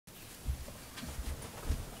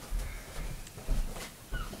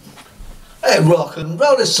Hey, rock and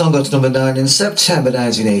roll. This song got to number 9 in September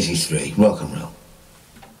 1983. Rock and roll.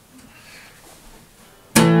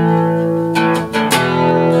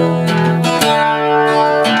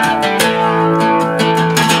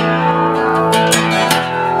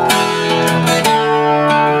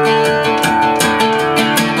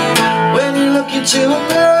 When you look into a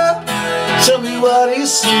mirror, tell me what you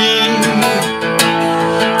see.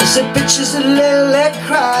 Is it pictures of Lily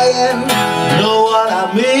crying? Know what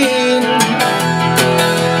I mean?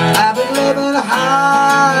 I've been living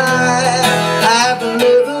high, I've been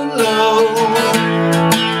living low.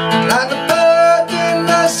 Like a bird in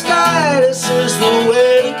the sky, this is the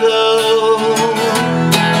way to go.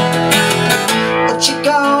 What you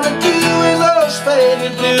gonna do with those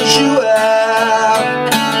faded blues you have?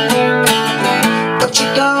 What you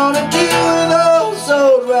gonna do with those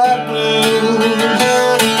old rag blues?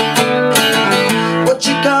 What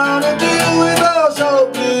you gonna do with those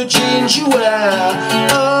old blue jeans you wear?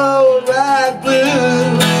 Old rag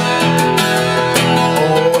blues,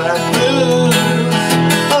 old rag blues,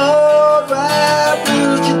 old rag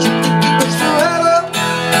blues. Did you think it was forever?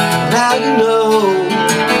 Now you know.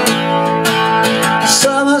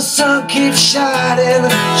 Summer sun keeps shining,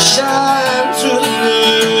 shine through the blue.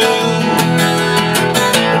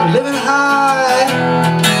 I'm living high,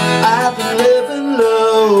 I've been living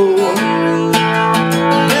low.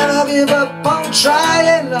 Never give up on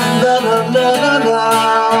trying, no, no, no, no, no.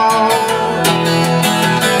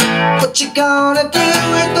 What you gonna do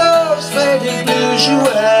with those faded blues you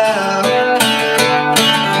wear?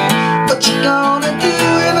 What you gonna do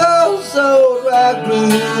with those old rag blues?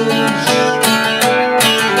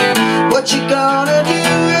 What you gonna do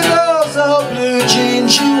with those old blue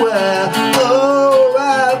jeans you wear? Old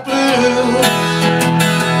rag blues,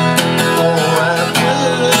 old rag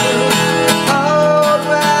blues, old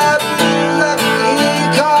rag blues. I can hear you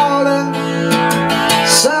calling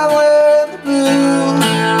somewhere in the blue.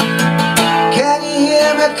 Can you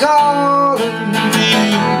hear me calling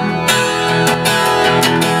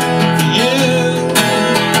you?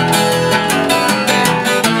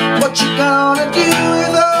 What you gonna do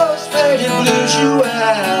with those faded blues you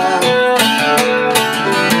wear?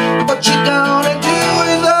 What you gonna do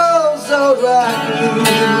with those old rag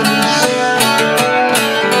blues?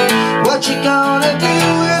 What you gonna do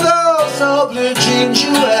with those old blue jeans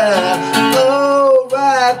you wear? Old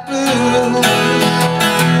rag blues,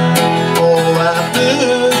 old rag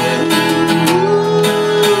blues.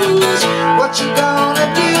 What you gonna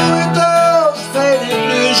do with those faded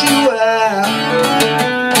blues you wear?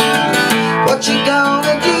 What you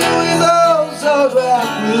gonna do with those old rag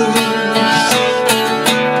blues?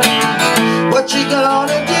 What you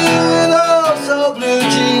gonna do with those old blue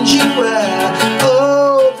jeans you wear?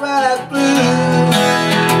 Old rag blues,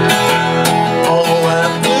 old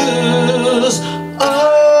rag blues,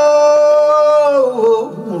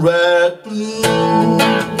 old rag blues.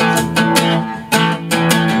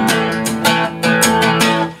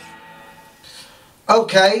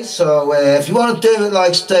 Okay, so if you want to do it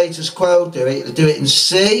like Status Quo, do it in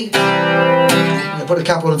C. You put a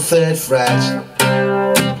couple on the 3rd fret.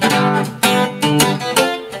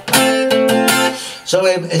 So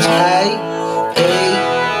it's A, E,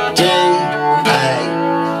 D, A,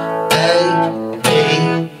 E,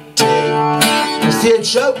 D. It's the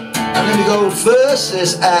intro, and then we go first.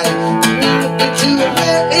 There's A, to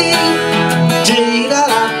E, D, da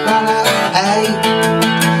da da da, A.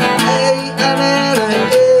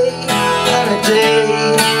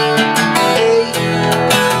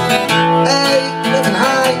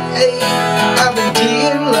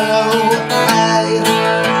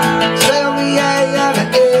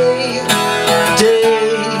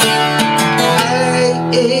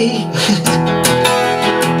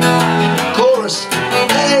 Chorus.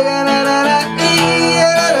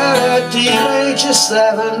 D major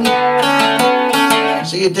 7.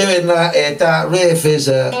 So you're doing that. That riff is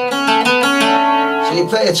a. So you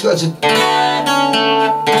play. It's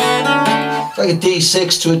like a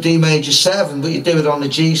D6 to a D major 7, but you do it on the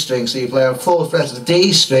G string. So you play on 4th fret of the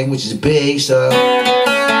D string, which is a B. So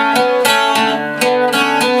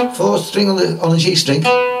 4th string on the G string.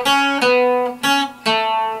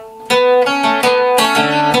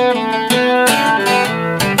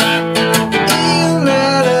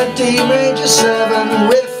 D major 7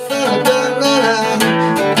 riff and a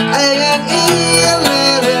A and E and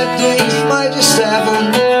D major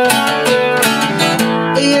 7.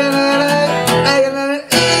 E and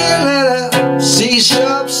A, C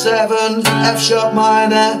sharp 7, F sharp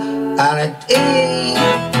minor and an E.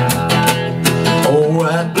 Old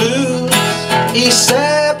rag blues, E7,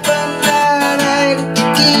 9,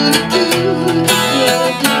 8.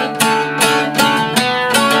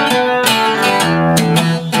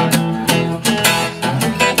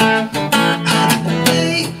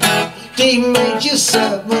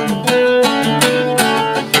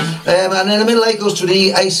 And in the middle A goes to an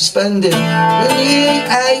E, A suspended. Then the E,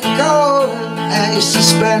 A colon, A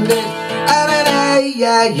suspended. And an A,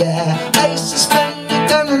 yeah, yeah, A suspended.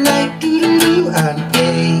 And an A, doo-doo-doo, and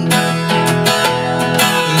E.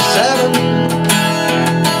 E7.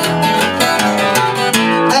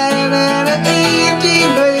 And then an E and D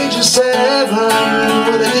major 7.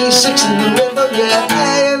 With a D6 in the river, yeah.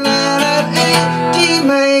 A and then an E, D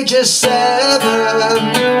major 7.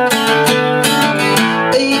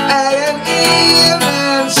 E, A and E, and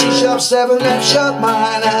then C sharp 7, F sharp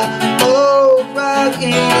minor, O, right,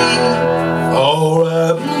 E, O,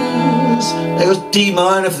 blues. There goes D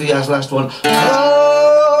minor for the last one.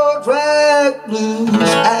 O, right, blues,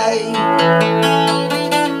 A.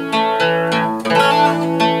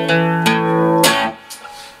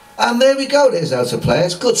 And there we go, there's how to play.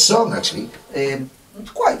 It's a good song actually.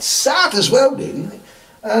 It's quite sad as well really.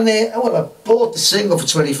 And well, I bought the single for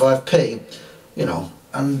 25p, you know,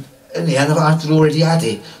 and in the end I've already had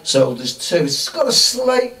it. So there's two. It's got a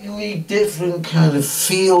slightly different kind of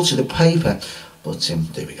feel to the paper. But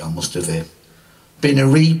there we go, must have been a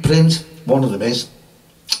reprint. One of them is.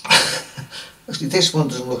 Actually this one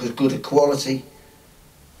doesn't look as good at quality.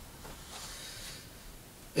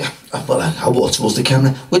 Yeah, well I walked towards the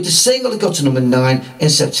camera. With the single it got to number 9 in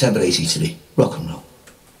September '83. Rock and roll.